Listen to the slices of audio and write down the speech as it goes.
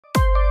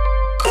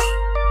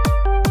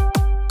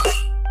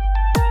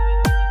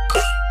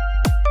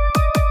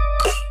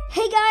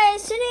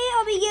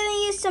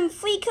some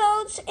free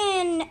codes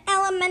in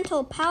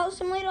Elemental Power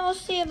Simulator. I'll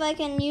see if I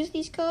can use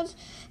these codes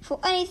for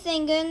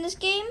anything good in this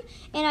game.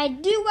 And I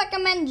do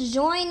recommend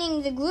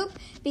joining the group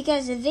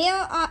because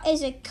there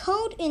is a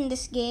code in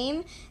this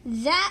game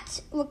that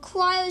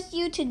requires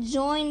you to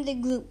join the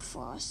group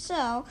first.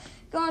 So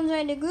go and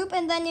join the group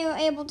and then you're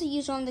able to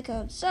use one of the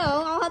codes. So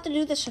I'll have to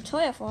do this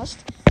tutorial first.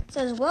 It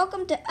says,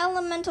 welcome to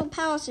Elemental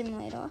Power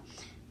Simulator.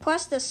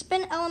 Press the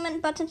spin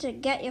element button to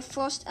get your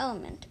first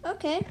element.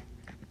 Okay.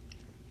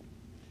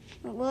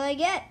 What will I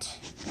get?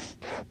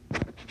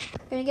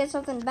 Gonna get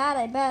something bad,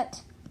 I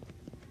bet.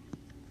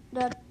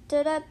 Da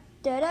da da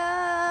da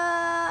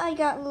da. I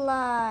got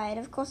lied.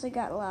 Of course I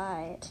got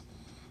lied.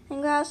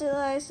 And grassy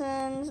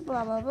license,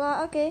 blah blah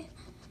blah. Okay.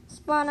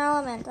 Spawn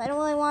element. I don't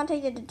really want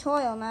to take the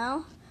tutorial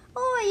now.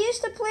 Oh, I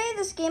used to play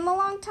this game a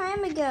long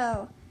time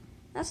ago.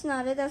 That's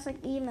not it. That's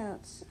like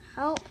emotes.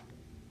 Help.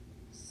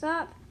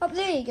 Stop. Oh,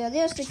 there you go.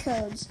 There's the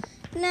codes.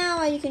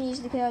 Now you can use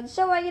the codes.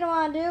 So what you're gonna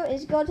want to do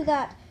is go to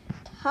that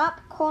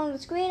top corner of the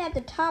screen. At the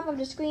top of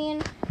the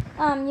screen,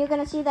 you're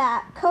gonna see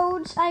that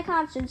codes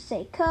icon. Should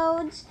say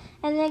codes,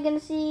 and then you're gonna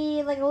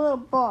see like a little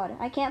board.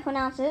 I can't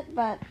pronounce it,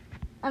 but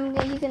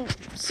you can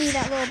see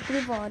that little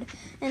blue board.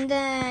 And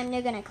then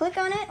you're gonna click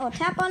on it or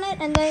tap on it,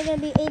 and then you're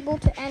gonna be able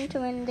to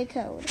enter in the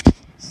code.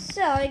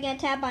 So you're gonna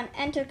tap on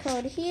enter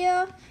code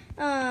here.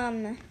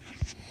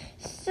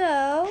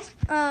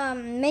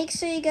 Make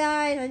sure you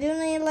guys, I do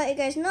need to let you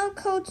guys know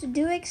codes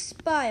do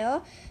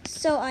expire.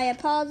 So I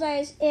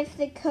apologize if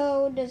the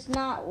code does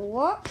not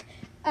work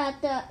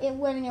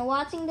when you're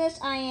watching this.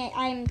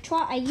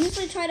 I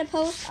usually try to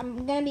post.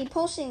 I'm gonna be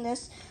posting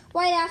this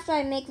right after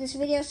I make this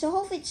video, so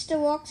hopefully it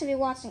still works if you're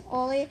watching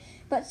early.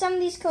 But some of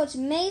these codes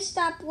may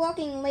stop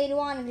working later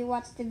on if you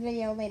watch the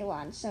video later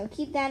on. So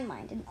keep that in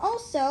mind. And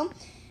also,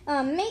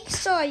 make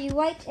sure you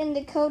write in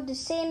the code the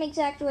same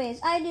exact way as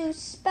I do.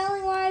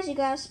 Spelling-wise, you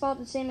gotta spell it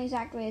the same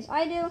exact way as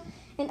I do.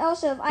 And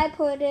also, if I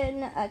put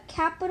in a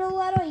capital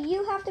letter,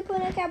 you have to put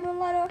in a capital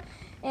letter.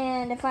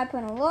 And if I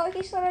put in a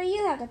lowercase letter,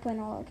 you have to put in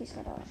a lowercase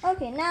letter.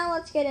 Okay, now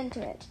let's get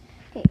into it.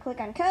 Okay, click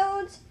on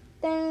codes,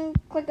 then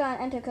click on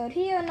enter code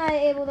here, and now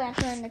you're able to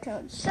enter in the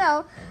code.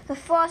 So, the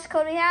first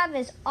code we have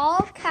is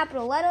all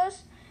capital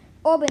letters,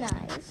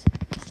 urbanize.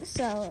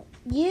 So,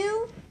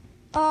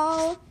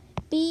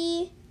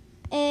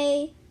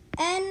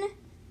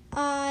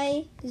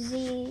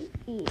 U-R-B-A-N-I-Z-E,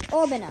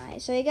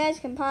 urbanize. So you guys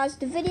can pause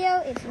the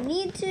video if you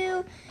need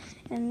to,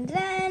 and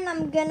then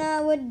I'm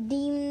gonna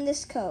redeem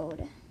this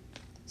code.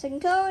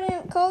 Second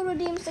code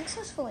redeemed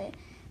successfully.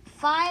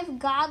 5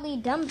 godly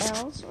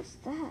dumbbells. What's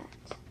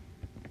that?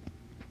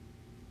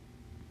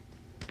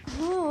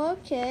 Oh,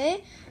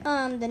 okay.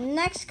 The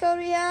next code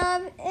we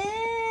have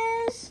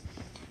is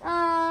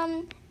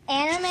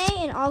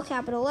anime in all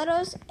capital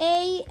letters,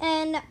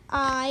 A-N-I-M-E.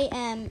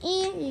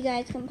 You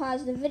guys can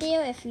pause the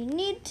video if you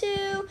need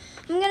to.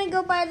 I'm going to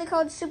go by the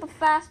code super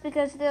fast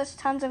because there's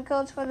tons of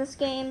codes for this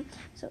game.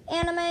 So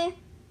anime,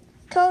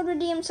 code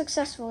redeemed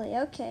successfully.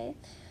 Okay.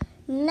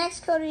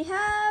 Next code we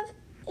have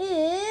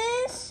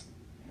is,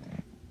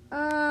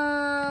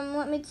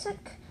 let me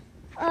check.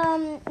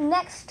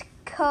 Next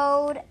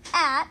code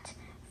at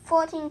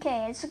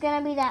 14K. It's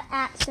going to be that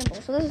at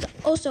symbol. So this is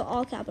also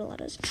all capital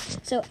letters.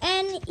 So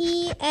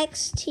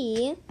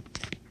NEXTCODE,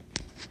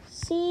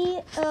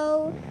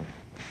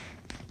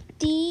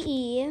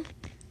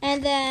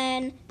 and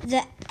then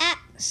the at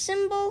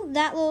symbol,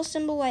 that little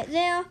symbol right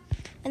there,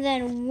 and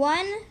then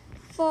 1,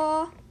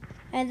 4,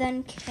 and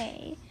then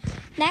K.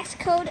 Next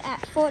code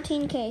at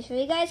 14K. So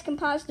you guys can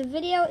pause the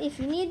video if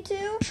you need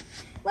to.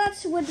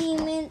 Let's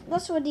redeem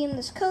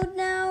this code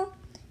now.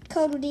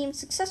 Code redeemed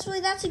successfully.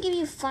 That's to give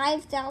you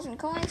 5,000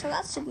 coins, so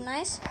that's super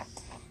nice.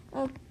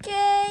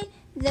 Okay,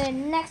 the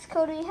next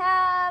code we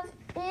have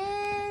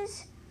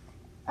is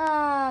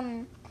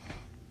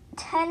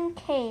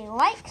 10K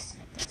likes.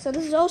 So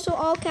this is also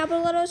all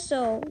capital letters.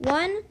 So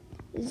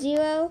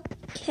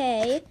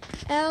 10K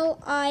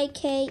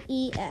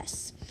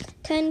LIKES.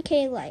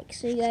 10K likes.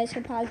 So you guys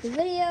can pause the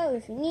video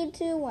if you need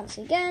to. Once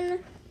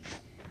again,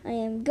 I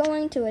am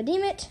going to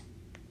redeem it.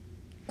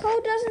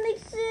 Code doesn't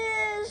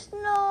exist.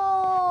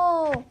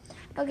 No.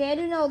 Okay, I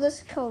do know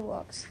this code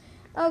works.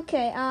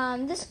 Okay,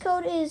 this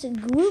code is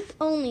group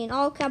only in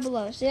all capital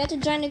letters. So you have to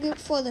join the group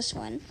for this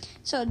one.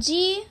 So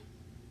GROUPONLY,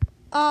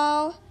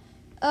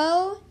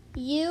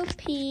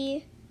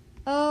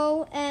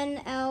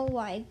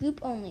 group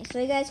only. So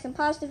you guys can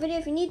pause the video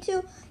if you need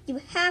to. You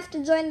have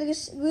to join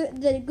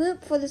the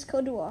group for this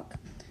code to work.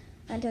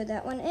 Enter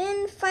that one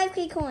in.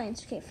 5K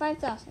coins. Okay,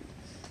 5,000.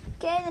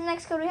 Okay, the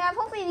next code we have.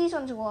 Hopefully these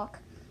ones work.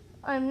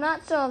 I'm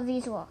not sure if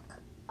these work.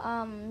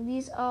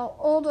 These are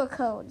older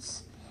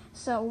codes.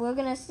 So we're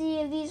going to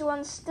see if these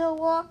ones still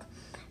work.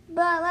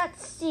 But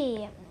let's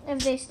see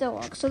if they still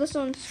work. So this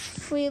one's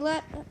free.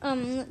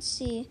 Let's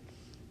see.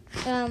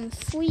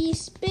 Free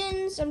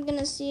spins. I'm going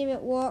to see if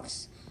it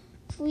works.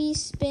 Free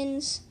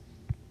spins.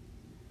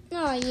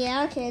 Oh,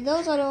 yeah. Okay,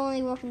 those are the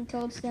only working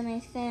codes then,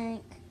 I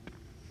think.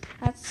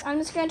 I'm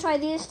just going to try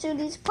these two.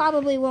 These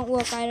probably won't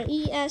work either.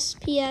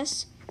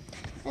 ESPS.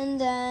 And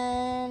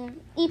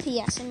then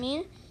EPS,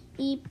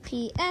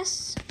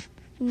 EPS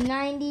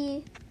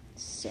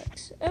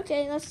 96.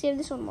 Okay, let's see if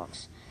this one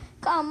works.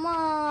 Come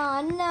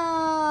on,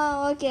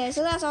 no. Okay,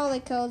 so that's all the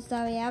codes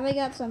that we have. We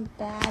got some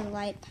bad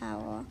light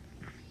power.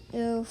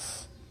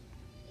 Oof.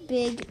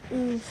 Big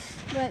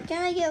oof. But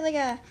can I get like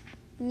a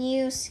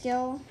new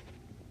skill?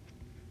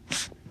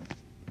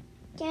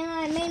 Can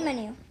I? Main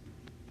menu.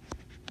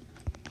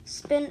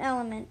 Spin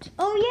element.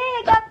 Oh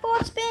yeah, I got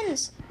 4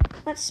 spins.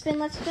 Let's spin,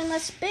 let's spin,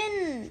 let's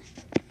spin.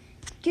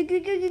 Go, go,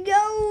 go, go,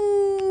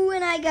 go.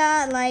 And I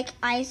got like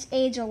Ice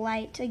Age of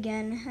Light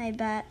again, I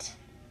bet.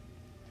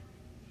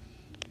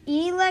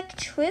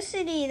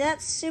 Electricity,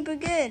 that's super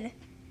good.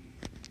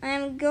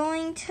 I'm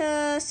going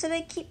to, should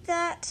I keep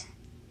that?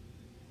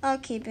 I'll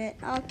keep it,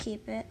 I'll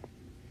keep it.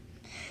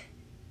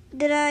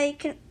 Did I,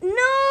 no,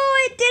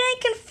 I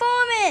didn't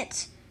confirm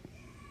it.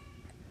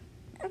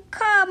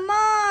 Come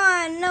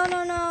on, no,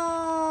 no,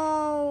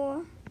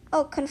 no.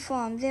 Oh,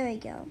 confirm, there we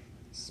go.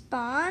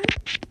 Spawn.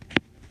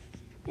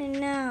 And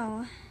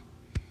now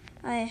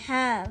I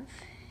have,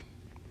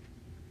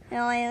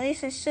 well, at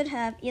least I should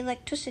have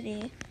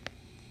electricity.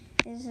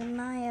 Is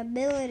my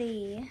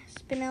ability.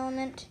 Spin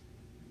element.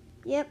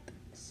 Yep,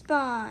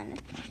 spawn.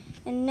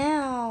 And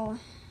now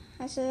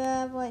I should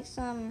have like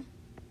some,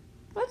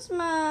 what's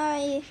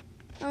my,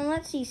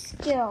 let's see,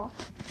 skill.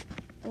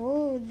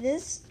 Oh,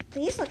 these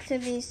look to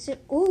be,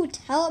 ooh,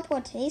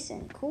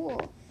 teleportation,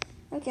 cool.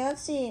 Okay,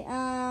 let's see,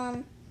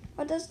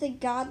 what does the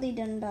godly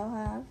dumbbell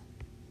have?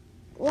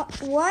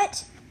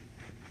 What?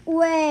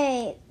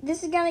 Wait,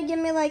 this is gonna give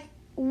me like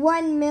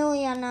 1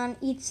 million on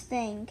each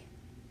thing.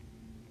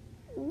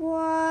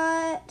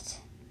 What?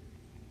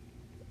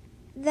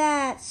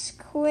 That's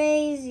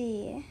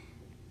crazy.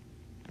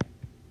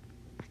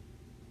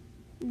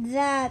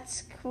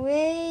 That's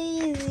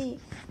crazy.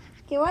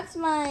 Okay, what's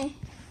my...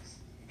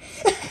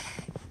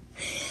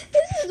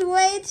 This is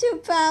way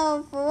too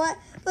powerful. What?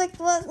 Like,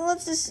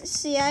 let's just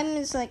see. I'm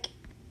just like...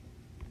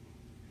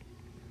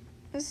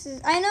 This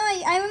is... I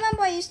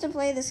remember I used to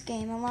play this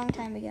game a long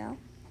time ago.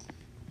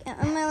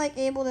 Am I like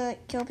able to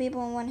kill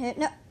people in one hit?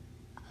 No.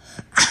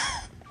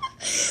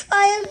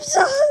 I am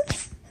so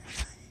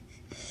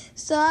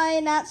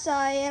sorry, not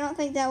sorry. I don't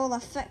think that will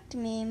affect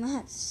me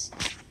much.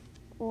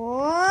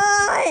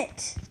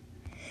 What?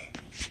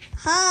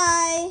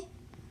 Hi.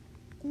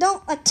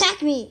 Don't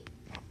attack me.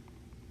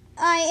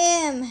 I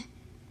am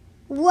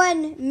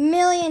 1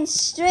 million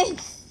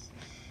strength.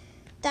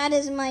 That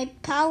is my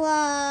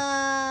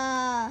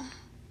power.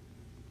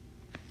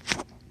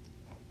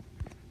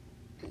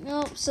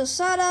 Nope. So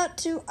shout out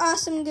to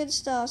Awesome Good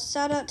Stuff.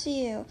 Shout out to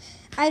you.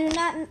 I do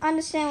not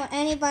understand what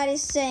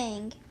anybody's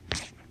saying.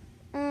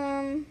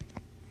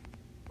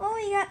 Oh,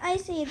 you got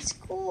Ice Age.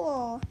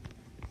 Cool.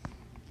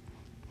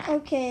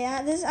 Okay,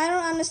 I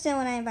don't understand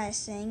what anybody's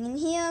saying in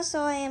here,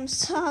 so I am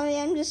sorry.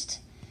 I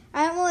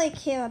don't really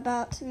care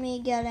about me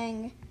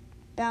getting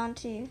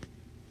bounty.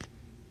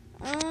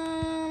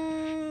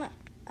 I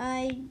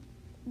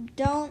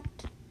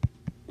don't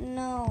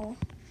know.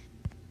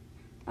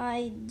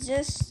 I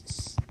just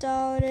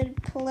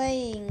started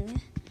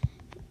playing.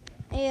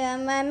 Yeah,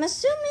 I'm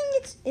assuming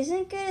it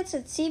isn't good. It's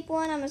a cheap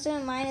one. I'm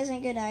assuming mine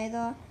isn't good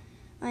either.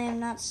 I am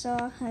not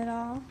sure at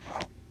all.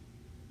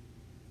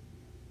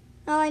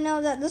 Oh, I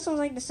know that this one's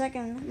like the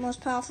second most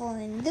powerful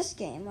in this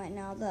game right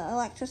now, the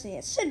electricity.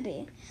 It should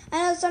be.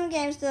 I know some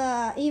games,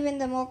 even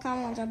the more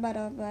common ones are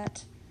better,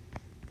 but...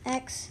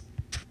 X.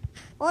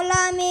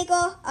 Hola,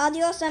 amigo.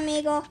 Adios,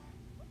 amigo.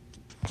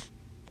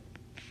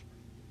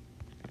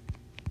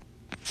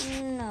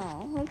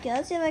 No. Okay,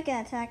 let's see if I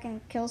can attack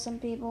and kill some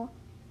people.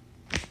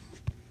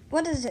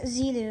 What does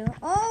Z do?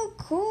 Oh,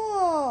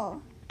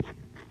 cool.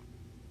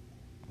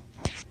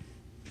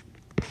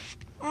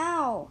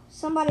 Ow.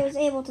 Somebody was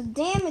able to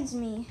damage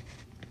me.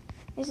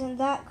 Isn't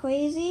that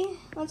crazy?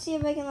 Let's see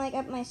if I can, like,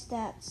 up my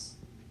stats.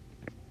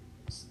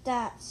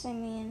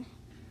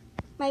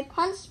 My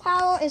punch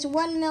power is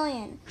 1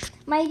 million.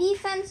 My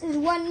defense is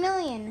 1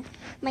 million.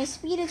 My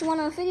speed is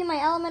 150. My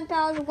element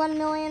power is 1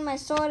 million. My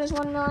sword is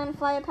 1 million.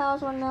 Fire power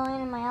is 1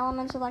 million. And my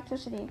element's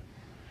electricity.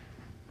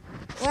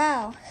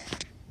 Wow.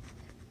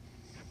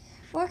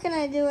 What can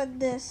I do with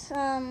this?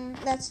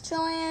 That's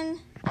Trillion.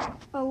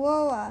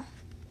 Aurora.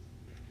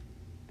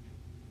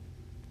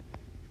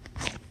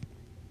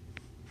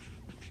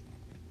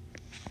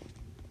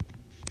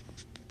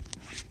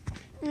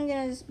 I'm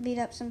gonna just beat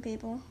up some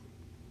people.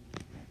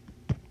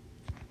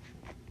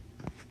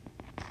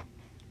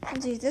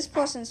 Geez, this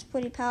person's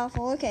pretty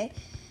powerful. Okay.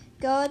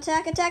 Go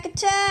attack, attack,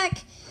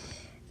 attack!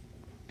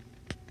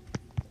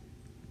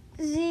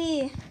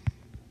 Z.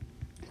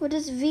 What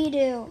does V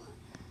do?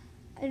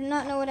 I do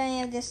not know what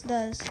any of this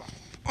does.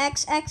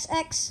 X, X,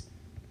 X.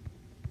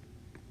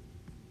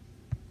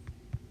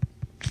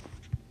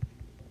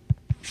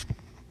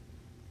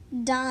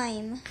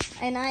 Dime.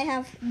 And I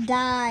have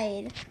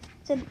died.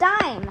 It's a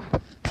dime.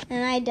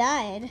 And I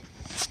died.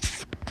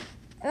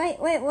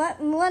 Wait,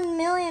 what? 1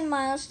 million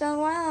milestone,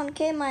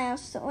 1K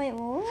milestone. Wait,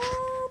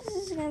 what? This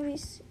is gonna be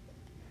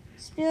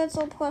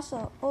spiritual plus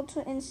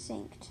ultra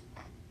instinct.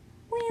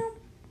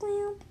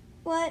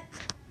 What?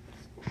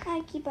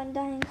 I keep on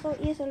dying so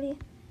easily.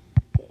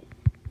 Okay.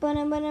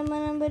 Boom,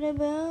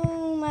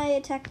 I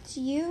attacked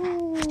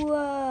you.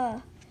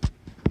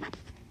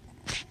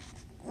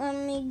 Let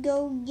me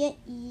go get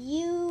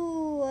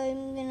you.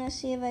 I'm gonna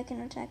see if I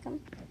can attack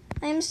him.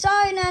 I'm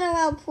sorry,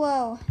 NanoL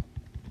Pro,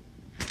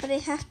 but I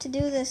have to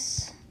do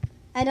this.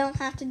 I don't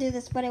have to do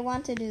this, but I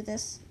want to do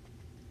this.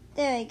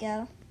 There we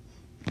go.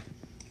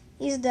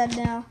 He's dead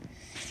now.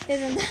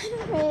 Isn't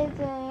that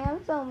amazing? I'm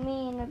so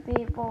mean to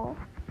people.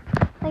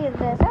 Look at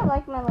this. I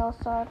like my little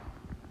sword.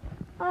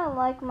 I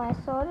like my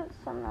sword. It's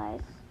so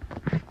nice.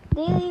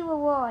 Daily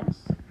rewards.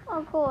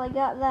 Oh, cool. I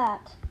got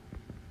that.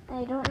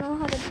 I don't know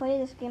how to play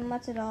this game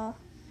much at all.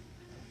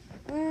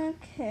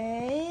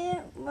 Okay.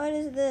 What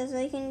is this?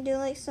 I can do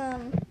like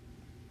some...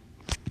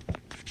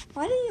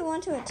 Why do you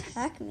want to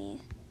attack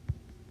me?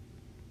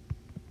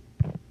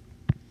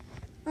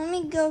 Let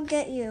me go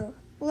get you.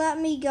 Let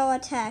me go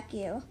attack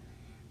you.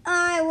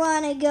 I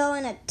want to go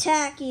and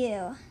attack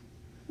you.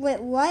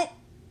 Wait, what?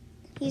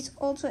 He's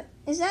Ultra...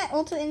 Is that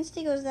Ultra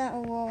Instinct or is that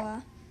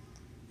Aurora?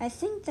 I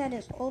think that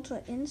is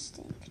Ultra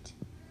Instinct.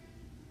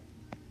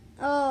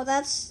 Oh,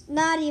 that's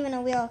not even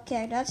a real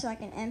character. That's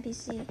like an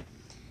NPC.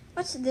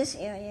 What's this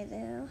area,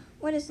 though?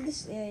 What is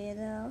this area,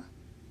 though?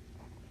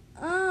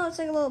 Oh, it's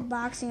like a little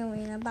boxing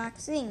arena.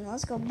 Boxing.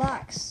 Let's go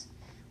box.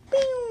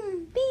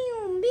 Boom,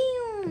 boom,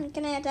 boom.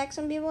 Can I attack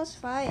some people? Let's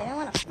fight. I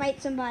want to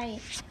fight somebody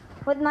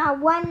with my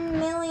 1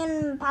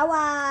 million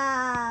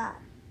power.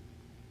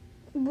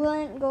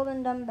 Brilliant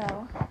golden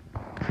dumbbell.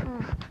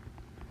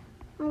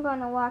 I'm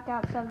going to walk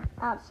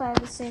outside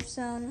the safe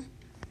zone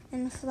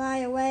and fly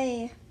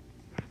away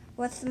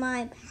with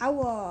my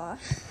power.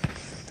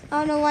 I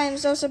don't know why I'm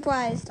so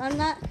surprised. I'm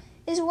not...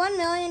 Is 1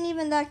 million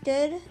even that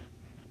good?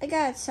 I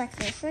gotta check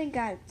this. I'm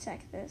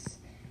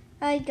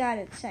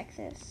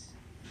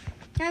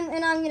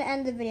gonna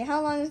end the video.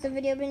 How long has the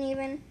video been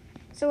even?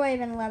 It's already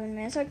been 11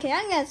 minutes. Okay,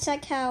 I'm gonna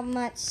check how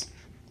much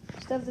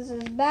stuff this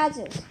is.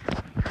 Badges.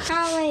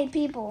 How many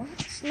people?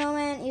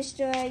 Snowman,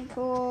 Easter egg,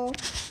 cool.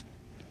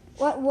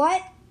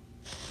 What?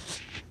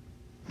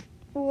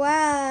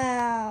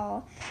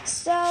 Wow.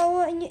 So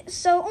only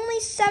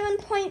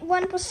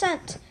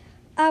 7.1%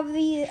 of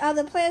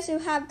the players who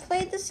have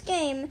played this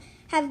game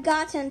have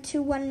gotten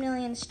to 1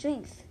 million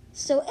strength.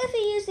 So if you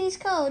use these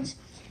codes,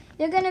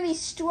 you're gonna be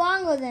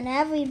stronger than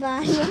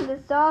everybody in the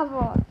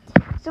server.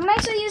 So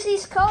make sure you use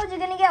these codes. You're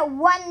gonna get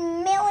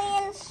 1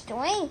 million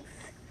strength.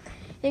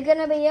 You're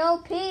gonna be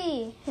OP,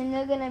 and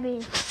you're gonna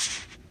be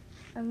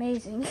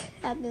amazing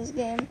at this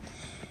game.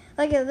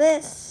 Look at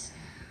this.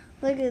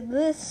 Look at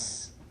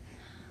this.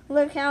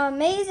 Look how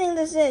amazing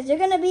this is. You're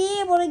gonna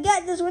be able to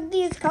get this with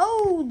these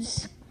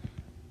codes.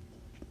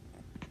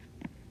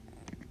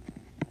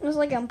 It was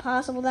like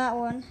impossible, that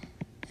one.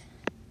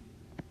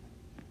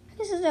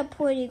 This is a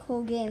pretty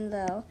cool game,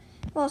 though.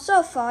 Well,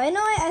 so far,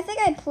 I think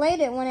I played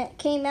it when it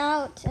came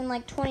out in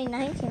like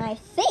 2019. I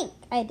think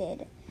I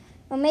did.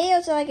 Or maybe it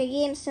was like a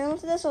game similar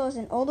to this, or it was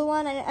an older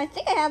one. I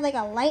think I had like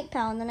a light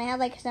power, and then I had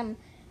like some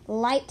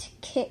light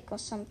kick or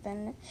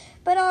something.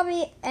 But I'll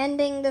be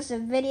ending this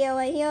video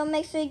right here.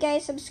 Make sure you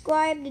guys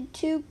subscribe to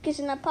 2 Kids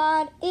in a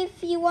Pod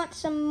if you want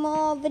some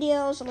more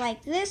videos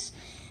like this.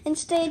 And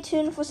stay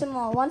tuned for some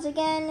more. Once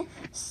again,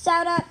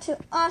 shout out to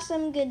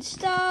Awesome Good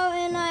Star,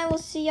 and I will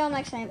see y'all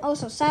next time.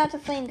 Also, shout out to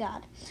Flame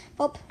God.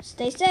 Hope,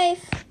 stay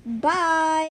safe. Bye.